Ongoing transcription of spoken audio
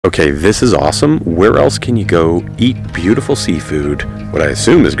Okay, this is awesome. Where else can you go eat beautiful seafood, what I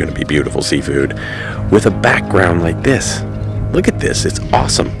assume is going to be beautiful seafood, with a background like this? Look at this, it's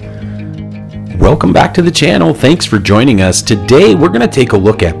awesome. Welcome back to the channel. Thanks for joining us. Today we're going to take a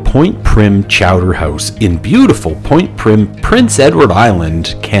look at Point Prim Chowder House in beautiful Point Prim, Prince Edward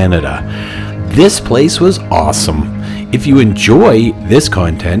Island, Canada. This place was awesome. If you enjoy this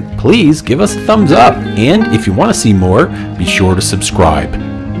content, please give us a thumbs up. And if you want to see more, be sure to subscribe.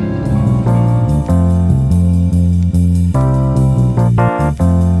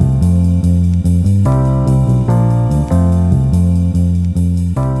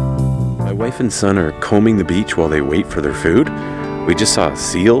 My wife and son are combing the beach while they wait for their food. We just saw a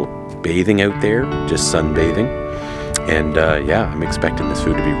seal bathing out there, just sunbathing. And yeah, I'm expecting this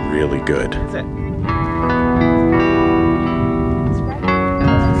food to be really good. That's it.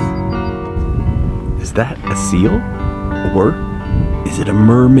 Is that a seal? Or is it a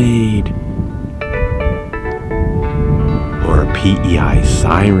mermaid? Or a PEI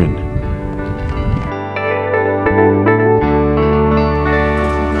siren?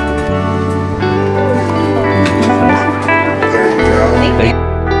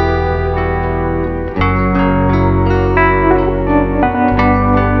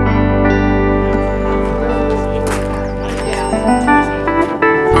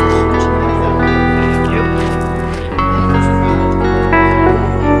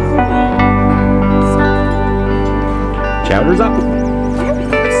 Chowder's up.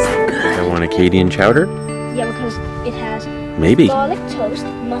 I want Acadian chowder. Yeah, because it has maybe garlic toast,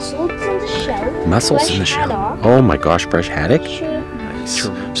 mussels in the shell. Mussels in the shell. Oh my gosh, fresh haddock. Nice.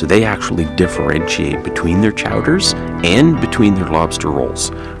 So they actually differentiate between their chowders and between their lobster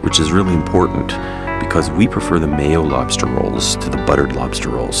rolls, which is really important because we prefer the mayo lobster rolls to the buttered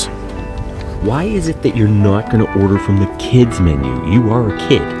lobster rolls. Why is it that you're not going to order from the kids menu? You are a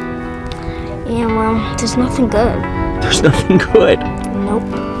kid. Yeah, well, there's nothing good. There's nothing good.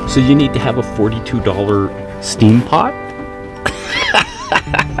 Nope. So you need to have a $42 steam pot?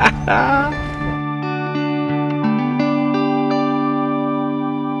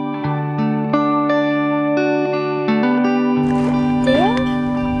 There?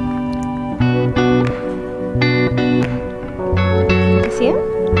 See him?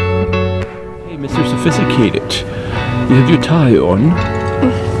 Hey, Mr. Sophisticated. You have your tie on,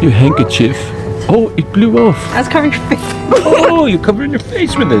 your handkerchief. Oh, it blew off. I was covering your face. Oh, you're covering your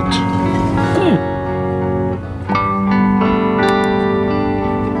face with it.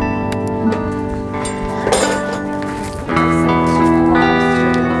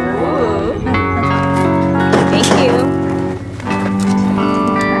 Thank you.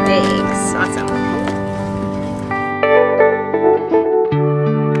 Thanks. Awesome.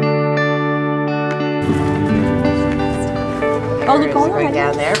 Oh, look, all right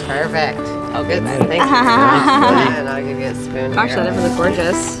down there. Perfect. Oh, good. Thank you. And I'll give you a spoon. Gosh, that is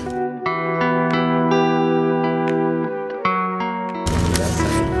gorgeous.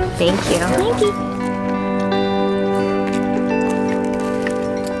 Thank you. Thank you.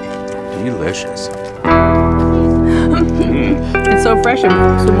 Delicious. It's so fresh and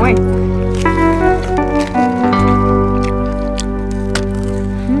so moist.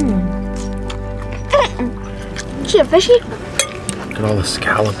 Is it fishy? Look at all the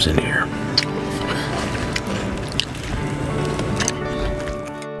scallops in here.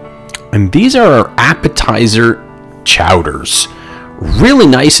 And these are our appetizer chowders. Really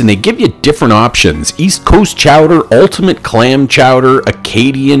nice, and they give you different options. East Coast chowder, ultimate clam chowder,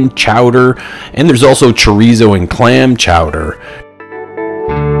 Acadian chowder, and there's also chorizo and clam chowder.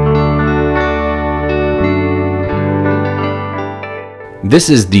 This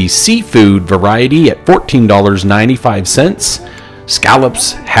is the seafood variety at $14.95.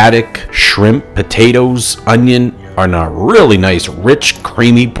 Scallops, haddock, shrimp, potatoes, onion, and a really nice, rich,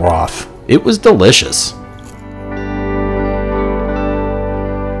 creamy broth. It was delicious.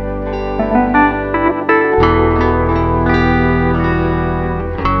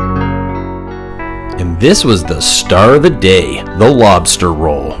 And this was the star of the day, the lobster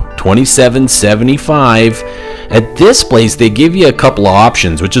roll, $27.75. At this place, they give you a couple of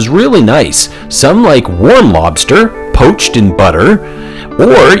options, which is really nice. Some like warm lobster, poached in butter,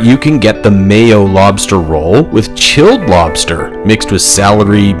 or you can get the mayo lobster roll with chilled lobster mixed with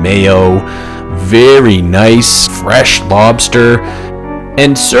celery, mayo, very nice fresh lobster,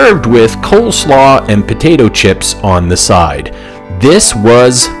 and served with coleslaw and potato chips on the side. This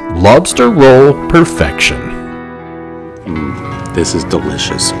was lobster roll perfection. This is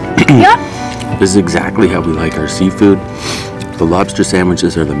delicious. Yep. This is exactly how we like our seafood. The lobster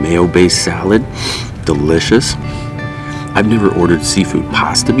sandwiches are the mayo-based salad. Delicious. I've never ordered seafood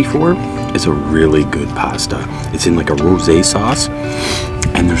pasta before. It's a really good pasta. It's in like a rosé sauce,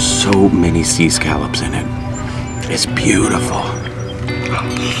 and there's so many sea scallops in it. It's beautiful.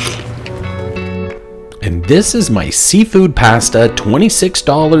 And this is my seafood pasta,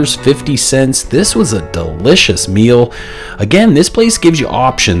 $26.50. This was a delicious meal. Again, this place gives you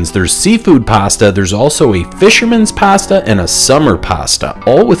options. There's seafood pasta, there's also a fisherman's pasta and a summer pasta,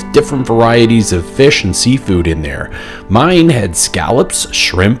 all with different varieties of fish and seafood in there. Mine had scallops,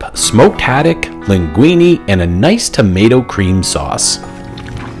 shrimp, smoked haddock, linguine, and a nice tomato cream sauce.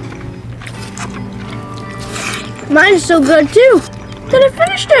 Mine is so good too. That I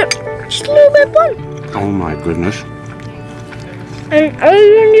finished it. Just a little bit more. Oh my goodness. And I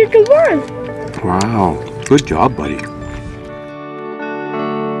even need to run. Wow. Good job, buddy.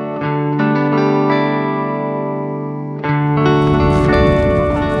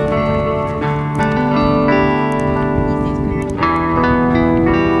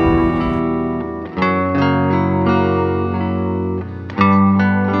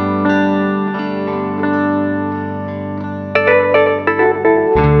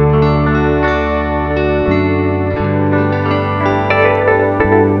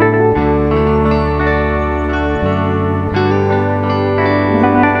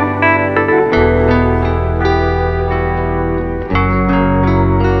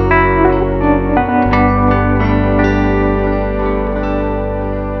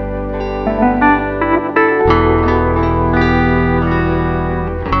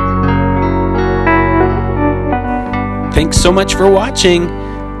 Thanks so much for watching.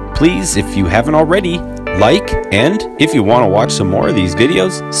 Please, if you haven't already, like, and if you want to watch some more of these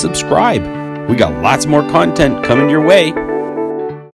videos, subscribe. We got lots more content coming your way.